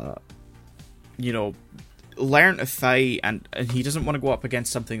learn to fight, and he doesn't want to go up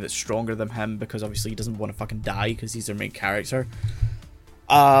against something that's stronger than him, because obviously he doesn't want to fucking die, because he's their main character.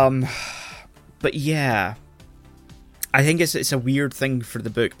 But yeah, I think it's a weird thing for the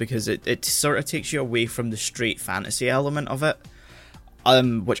book, because it sort of takes you away from the straight fantasy element of it,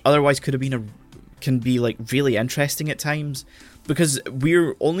 which otherwise can be like really interesting at times, because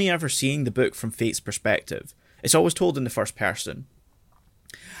we're only ever seeing the book from Fate's perspective. It's always told in the first person.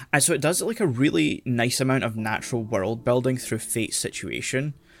 And so it does like a really nice amount of natural world building through Fate's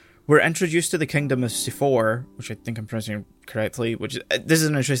situation. We're introduced to the kingdom of Sephor, which I think I'm pronouncing correctly, this is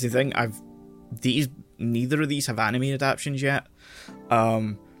an interesting thing. Neither of these have anime adaptations yet.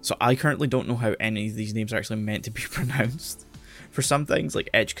 So I currently don't know how any of these names are actually meant to be pronounced. For some things, like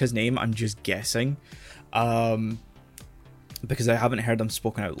Echka's name, I'm just guessing. Because I haven't heard them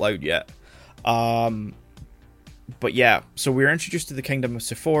spoken out loud yet. But yeah, so we're introduced to the kingdom of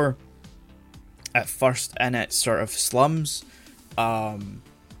Sephor at first in its sort of slums,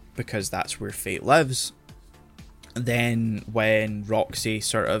 because that's where Fate lives. Then when Roxy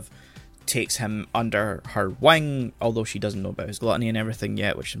sort of takes him under her wing, although she doesn't know about his gluttony and everything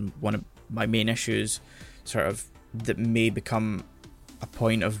yet, which is one of my main issues, sort of that may become a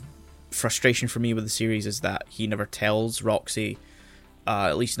point of frustration for me with the series, is that he never tells Roxy,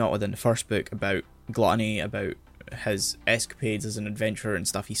 at least not within the first book, about gluttony, about his escapades as an adventurer and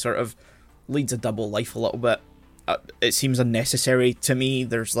stuff. He sort of leads a double life a little bit. It seems unnecessary to me.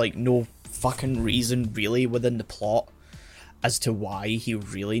 There's like no fucking reason really within the plot as to why he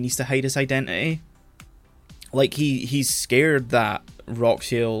really needs to hide his identity. Like he's scared that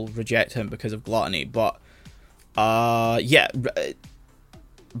Roxy will reject him because of gluttony, but yeah,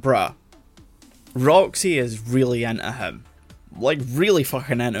 bruh, Roxy is really into him, like really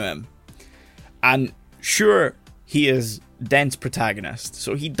fucking into him, and sure, he is Den's protagonist,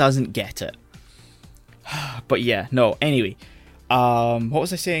 so he doesn't get it. But yeah, no, anyway, what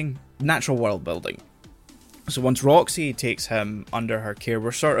was I saying? Natural world building. So once Roxy takes him under her care,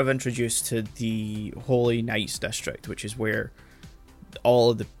 we're sort of introduced to the Holy Knights district, which is where all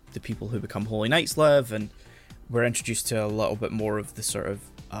of the people who become Holy Knights live, and we're introduced to a little bit more of the sort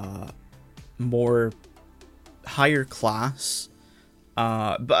of more higher class.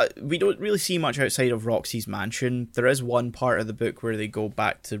 But we don't really see much outside of Roxy's mansion. There is one part of the book where they go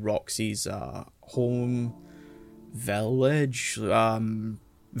back to Roxy's home village,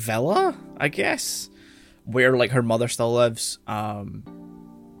 villa, I guess, where like her mother still lives, and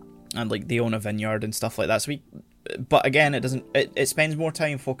like they own a vineyard and stuff like that. So but again, it spends more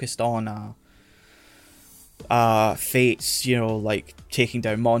time focused on Fate's, like taking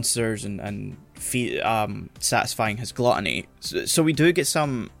down monsters and satisfying his gluttony. So we do get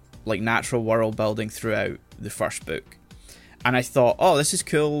some like natural world building throughout the first book, and I thought, oh, this is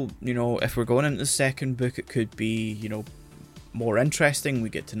cool. If we're going into the second book, it could be more interesting. We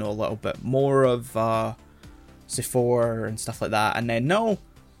get to know a little bit more of Sephor and stuff like that. And then no,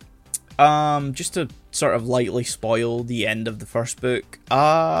 just to sort of lightly spoil the end of the first book,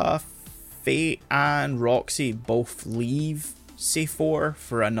 Fate and Roxy both leave Sephor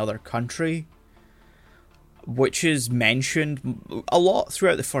for another country, which is mentioned a lot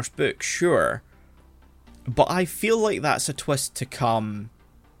throughout the first book, sure, but I feel like that's a twist to come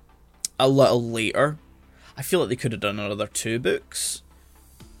a little later. I feel like they could have done another 2 books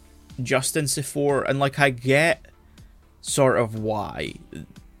just in Sephor, and like I get sort of why.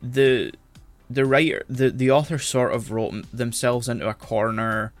 The writer, the author sort of wrote themselves into a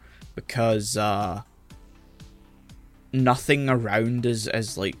corner because nothing around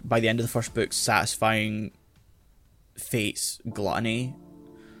is like, by the end of the first book, satisfying Fate's gluttony.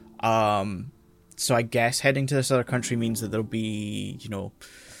 So I guess heading to this other country means that there'll be,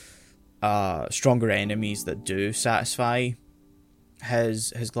 stronger enemies that do satisfy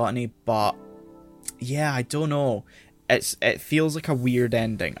his gluttony. But yeah, I don't know. It feels like a weird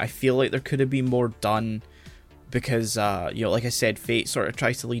ending. I feel like there could have been more done because, like I said, Fate sort of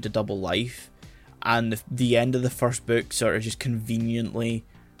tries to lead a double life, and the end of the first book sort of just conveniently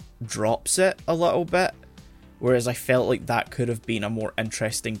drops it a little bit, whereas I felt like that could have been a more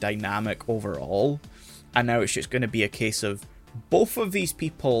interesting dynamic overall, and now it's just going to be a case of both of these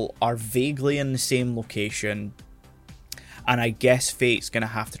people are vaguely in the same location, and I guess Fate's going to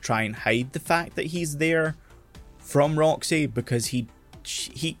have to try and hide the fact that he's there from Roxy, because he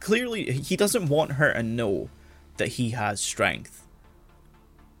clearly doesn't want her to know that he has strength.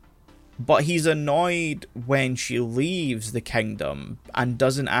 But he's annoyed when she leaves the kingdom and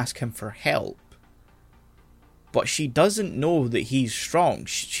doesn't ask him for help. But she doesn't know that he's strong.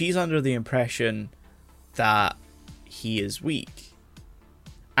 She's under the impression that he is weak.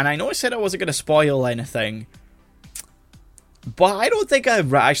 And I know I said I wasn't going to spoil anything, but I don't think I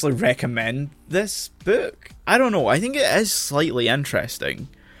actually recommend this book. I don't know. I think it is slightly interesting.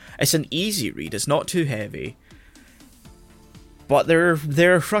 It's an easy read. It's not too heavy. But there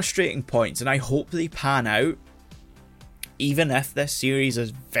are frustrating points, and I hope they pan out. Even if this series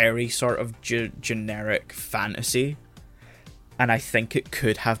is very sort of generic fantasy. And I think it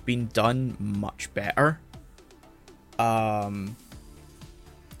could have been done much better. And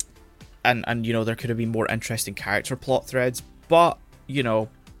there could have been more interesting character plot threads. But, you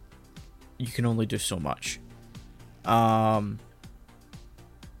can only do so much. I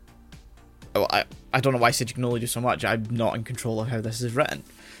don't know why I said you can only do so much. I'm not in control of how this is written.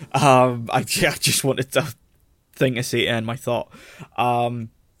 I just wanted to thing to say to end my thought. One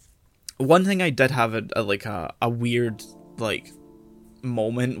thing I did have a weird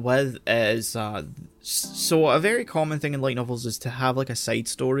moment with is so a very common thing in light novels is to have a side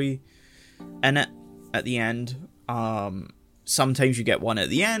story in it at the end. Sometimes you get one at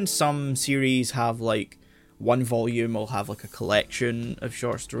the end. Some series have one volume will have a collection of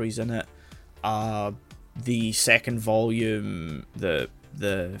short stories in it. The second volume, the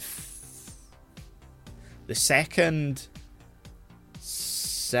second,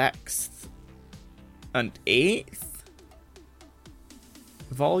 6th, and 8th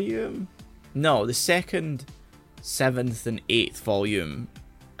volume? No, the second, 7th, and 8th volume,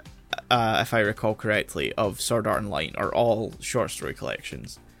 if I recall correctly, of Sword Art Online are all short story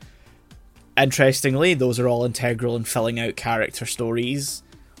collections. Interestingly, those are all integral in filling out character stories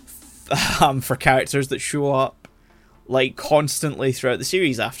for characters that show up constantly throughout the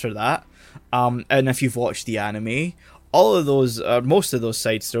series after that. And if you've watched the anime, all of those, most of those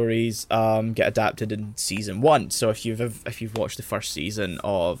side stories, get adapted in season 1. So if you've watched the first season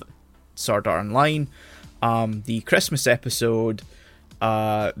of Sword Art Online, the Christmas episode,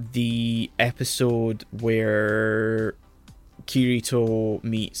 the episode where Kirito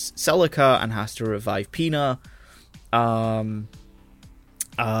meets Silica and has to revive Pina, the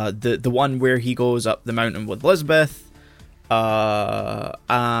one where he goes up the mountain with Elizabeth,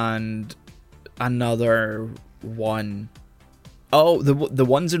 and another one. Oh, the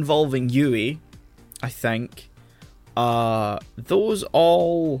ones involving Yui, I think. Those are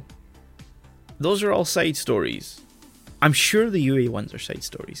all side stories. I'm sure the Yui ones are side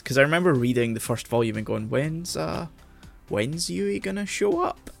stories, because I remember reading the first volume and going, when's Yui gonna show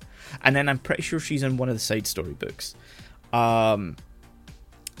up? And then I'm pretty sure she's in one of the side story books. So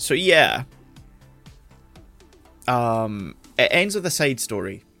yeah. It ends with a side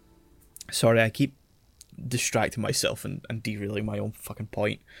story. Sorry, I keep distracting myself and derailing my own fucking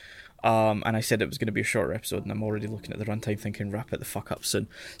point. And I said it was going to be a shorter episode, and I'm already looking at the runtime thinking, wrap it the fuck up soon.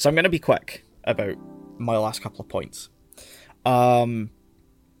 So I'm going to be quick about my last couple of points. The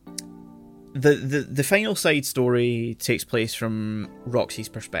final side story takes place from Roxy's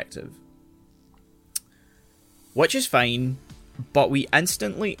perspective, which is fine, but we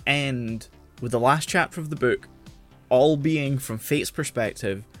instantly end with the last chapter of the book all being from Fate's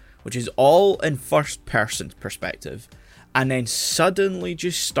perspective, which is all in first person perspective, and then suddenly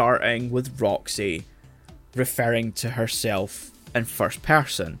just starting with Roxy referring to herself in first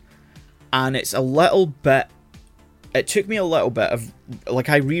person. And it's a little bit, it took me a little bit of,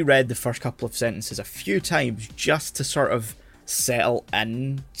 I reread the first couple of sentences a few times just to sort of settle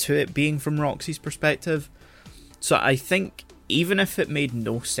in to it being from Roxy's perspective. So I think even if it made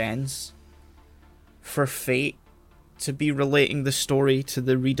no sense for Fate to be relating the story to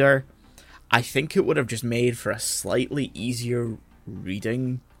the reader, I think it would have just made for a slightly easier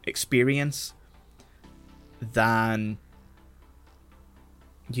reading experience than,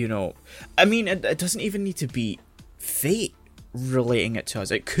 you know, I mean, it doesn't even need to be Fate relating it to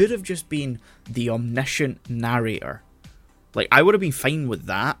us. It could have just been the omniscient narrator. Like, I would have been fine with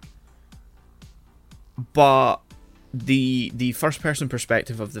that, but the first person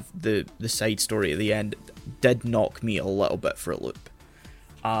perspective of the side story at the end did knock me a little bit for a loop.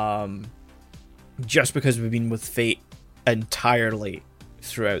 Just because we've been with Fate entirely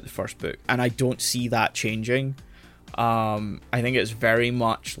throughout the first book, and I don't see that changing. I think it's very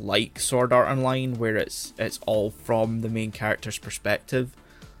much like Sword Art Online, where it's all from the main character's perspective.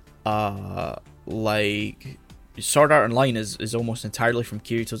 Like Sword Art Online is almost entirely from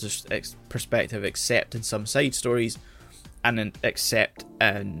Kirito's perspective, except in some side stories, and except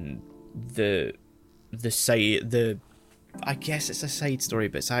in the I guess it's a side story,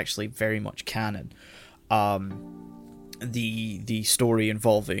 but it's actually very much canon. The story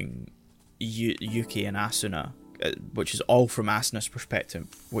involving Yuki and Asuna, which is all from Asuna's perspective,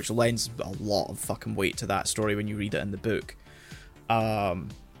 which lends a lot of fucking weight to that story when you read it in the book.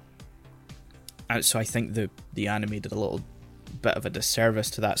 And so I think the anime did a little bit of a disservice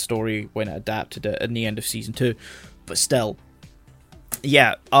to that story when it adapted it in the end of season 2. But still,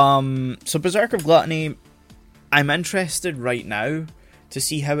 yeah. So Berserk of Gluttony, I'm interested right now to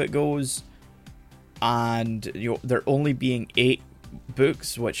see how it goes. And there only being 8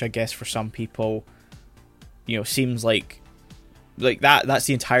 books, which I guess for some people, seems like that's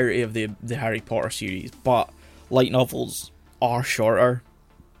the entirety of the Harry Potter series. But light novels are shorter,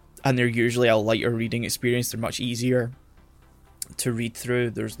 and they're usually a lighter reading experience. They're much easier to read through.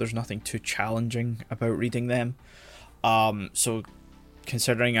 There's nothing too challenging about reading them. So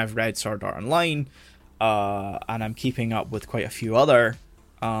considering I've read Sword Art Online, and I'm keeping up with quite a few other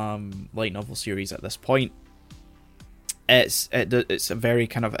light novel series at this point, it's a very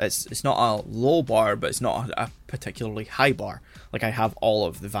kind of, it's not a low bar, but it's not a particularly high bar. Like, I have all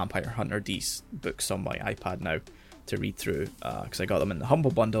of the Vampire Hunter D's books on my iPad now to read through, because I got them in the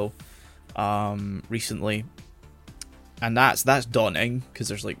Humble Bundle recently, and that's daunting because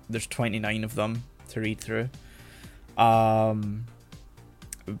there's 29 of them to read through. But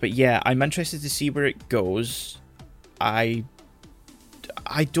yeah, I'm interested to see where it goes. I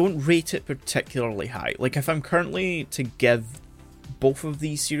don't rate it particularly high. Like, if I'm currently to give both of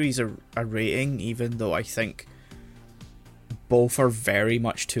these series a rating, even though I think both are very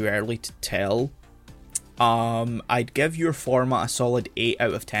much too early to tell, I'd give your Forma a solid 8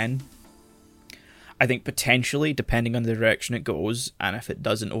 out of 10. I think potentially, depending on the direction it goes, and if it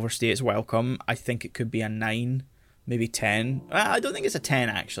doesn't overstay its welcome, I think it could be a 9, maybe 10. I don't think it's a 10,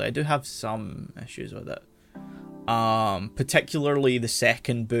 actually. I do have some issues with it. Particularly the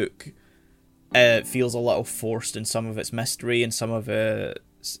second book, it feels a little forced in some of its mystery, and some of it,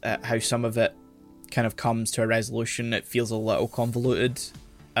 how some of it kind of comes to a resolution. It feels a little convoluted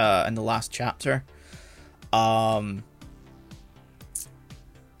in the last chapter.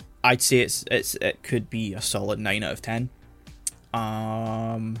 I'd say it could be a solid 9 out of 10.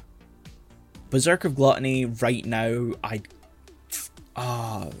 Berserk of Gluttony right now, I'd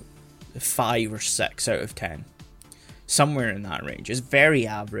 5 or 6 out of 10. Somewhere in that range. It's very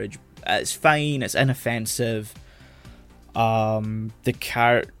average. It's fine. It's inoffensive. Most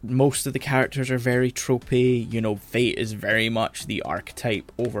of the characters are very tropey. Fate is very much the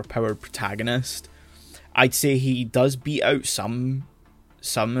archetype overpowered protagonist. I'd say he does beat out some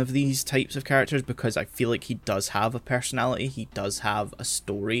of these types of characters, because I feel like he does have a personality. He does have a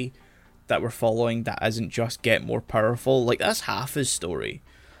story that we're following that isn't just get more powerful. Like, that's half his story.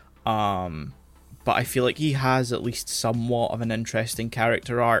 But I feel like he has at least somewhat of an interesting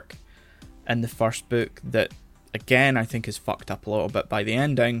character arc in the first book that, again, I think is fucked up a little bit by the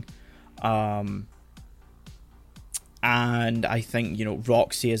ending. And I think,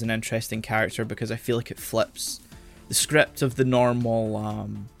 Roxy is an interesting character because I feel like it flips the script of the normal,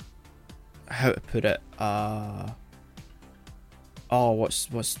 how to put it, what's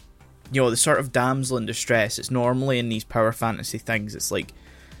the sort of damsel in distress. It's normally in these power fantasy things, it's like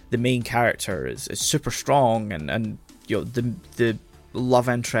the main character is super strong, and the love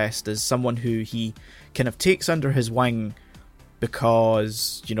interest is someone who he kind of takes under his wing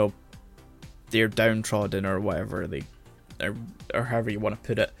because they're downtrodden or whatever or however you want to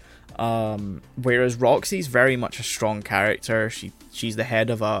put it. Whereas Roxy's very much a strong character. She's the head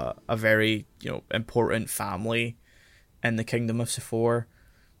of a very important family in the Kingdom of Sephor,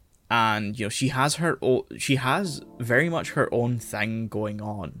 and she has very much her own thing going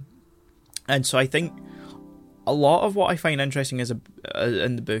on. And so I think a lot of what I find interesting in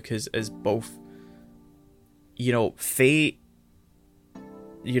the book is both, fate.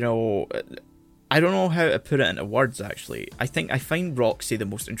 I don't know how to put it into words, actually. I find Roxy the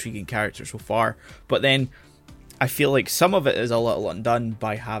most intriguing character so far, but then I feel like some of it is a little undone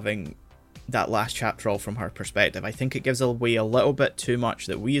by having that last chapter all from her perspective. I think it gives away a little bit too much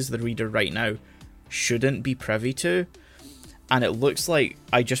that we as the reader right now shouldn't be privy to. And it looks like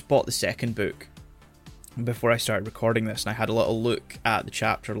I just bought the second book before I started recording this, and I had a little look at the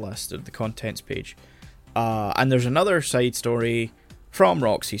chapter list of the contents page. And there's another side story from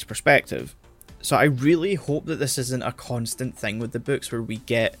Roxy's perspective. So I really hope that this isn't a constant thing with the books where we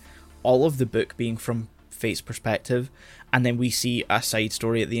get all of the book being from Fate's perspective, and then we see a side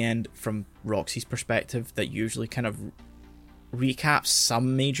story at the end from Roxy's perspective that usually kind of recaps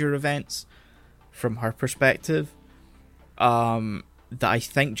some major events from her perspective. That I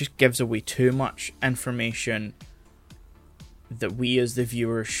think just gives away too much information that we as the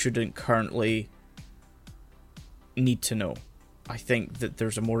viewer shouldn't currently need to know. I think that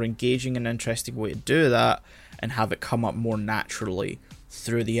there's a more engaging and interesting way to do that and have it come up more naturally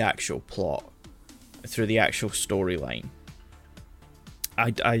through the actual plot, through the actual storyline.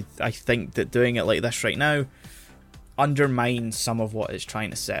 I think that doing it like this right now undermines some of what it's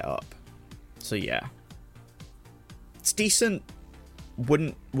trying to set up. So yeah, it's decent.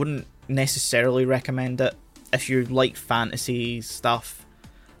 Wouldn't necessarily recommend it if you like fantasy stuff.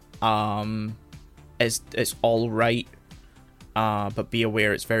 It's all right. But be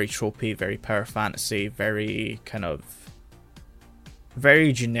aware it's very tropey, very power fantasy, very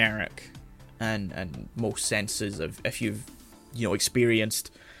generic, and most senses of if you've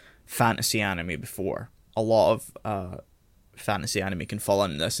experienced fantasy anime before. A lot of fantasy anime can fall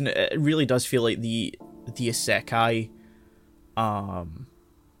into this, and it really does feel like the isekai.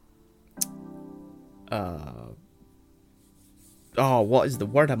 What is the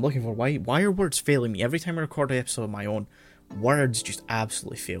word I'm looking for? Why are words failing me every time I record an episode of my own? Words just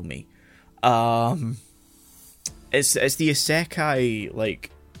absolutely fail me. It's the isekai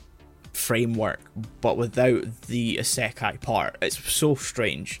framework, but without the isekai part. It's so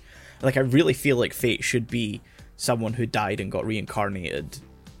strange. I really feel like Fate should be someone who died and got reincarnated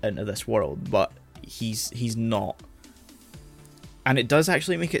into this world, but he's not. And it does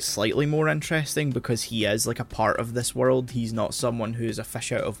actually make it slightly more interesting because he is a part of this world. He's not someone who's a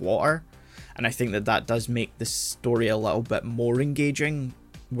fish out of water. And I think that does make the story a little bit more engaging.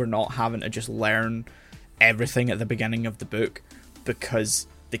 We're not having to just learn everything at the beginning of the book because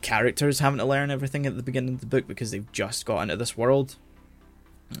the characters having to learn everything at the beginning of the book because they've just got into this world,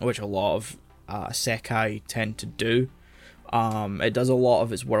 which a lot of isekai tend to do. It does a lot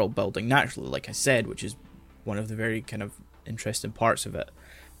of its world building naturally, like I said, which is one of the very kind of interesting parts of it.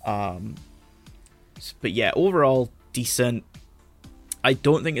 But yeah, overall decent. I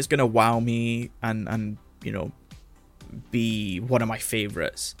don't think it's gonna wow me and be one of my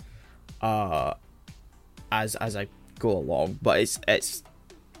favorites as I go along, but it's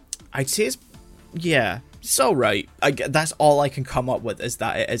I'd say it's all right. That's all I can come up with is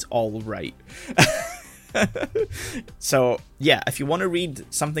that it is all right. So yeah, if you want to read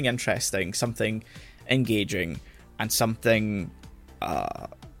something interesting, something engaging, and something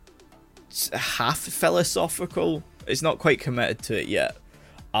half philosophical, it's not quite committed to it yet,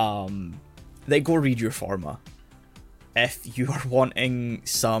 then go read your Forma. If you are wanting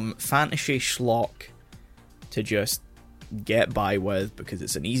some fantasy schlock to just get by with because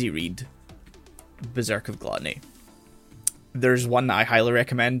it's an easy read, Berserk of Gluttony. There's one that I highly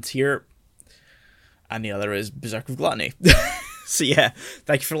recommend here, and the other is Berserk of Gluttony. So yeah,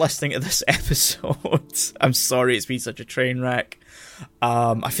 thank you for listening to this episode. I'm sorry it's been such a train wreck.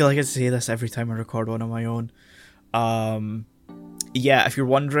 I feel like I say this every time I record one on my own. Yeah, if you're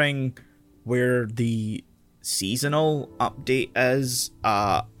wondering where the seasonal update is,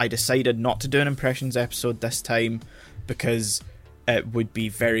 I decided not to do an impressions episode this time because it would be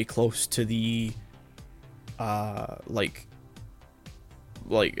very close to the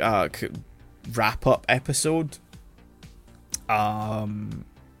wrap up episode,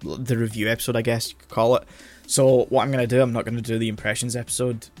 the review episode, I guess you could call it. So what I'm going to do, I'm not going to do the impressions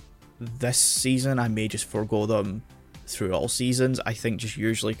episode this season. I may just forego them through all seasons. I think just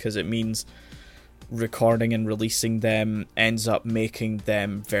usually because it means recording and releasing them ends up making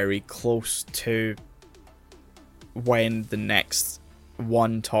them very close to when the next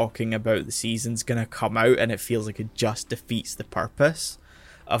one talking about the season's going to come out, and it feels like it just defeats the purpose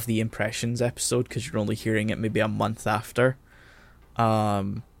of the impressions episode because you're only hearing it maybe a month after.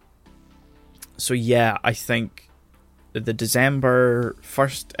 So yeah, I think the December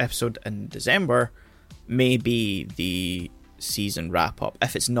first episode in December may be the season wrap up.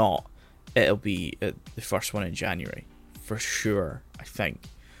 If it's not, it'll be the first one in January for sure, I think.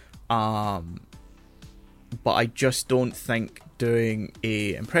 But I just don't think doing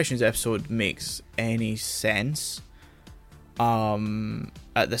a impressions episode makes any sense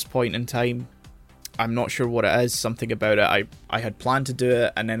at this point in time. I'm not sure what it is. Something about it. I had planned to do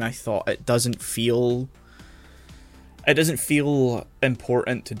it, and then I thought it doesn't feel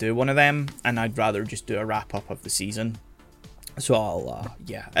important to do one of them, and I'd rather just do a wrap up of the season. So I'll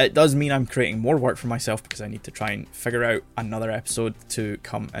it does mean I'm creating more work for myself, because I need to try and figure out another episode to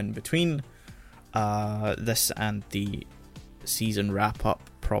come in between this and the season wrap up,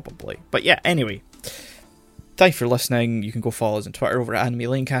 probably. But yeah, anyway, thanks for listening. You can go follow us on Twitter over at Anime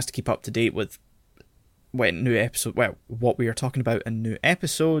Lanecast to keep up to date with what we are talking about in new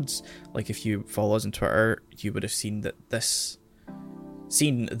episodes. Like, if you follow us on Twitter, you would have seen the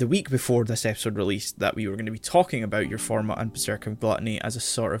week before this episode released that we were going to be talking about your Forma and Berserk of Gluttony as a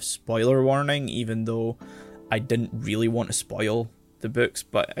sort of spoiler warning, even though I didn't really want to spoil the books,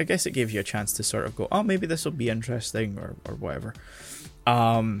 but I guess it gave you a chance to sort of go, oh, maybe this will be interesting, or whatever.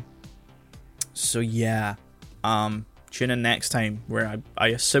 So yeah, tune in next time, where I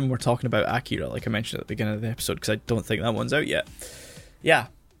assume we're talking about Akira, like I mentioned at the beginning of the episode, because I don't think that one's out yet. Yeah,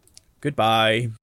 goodbye.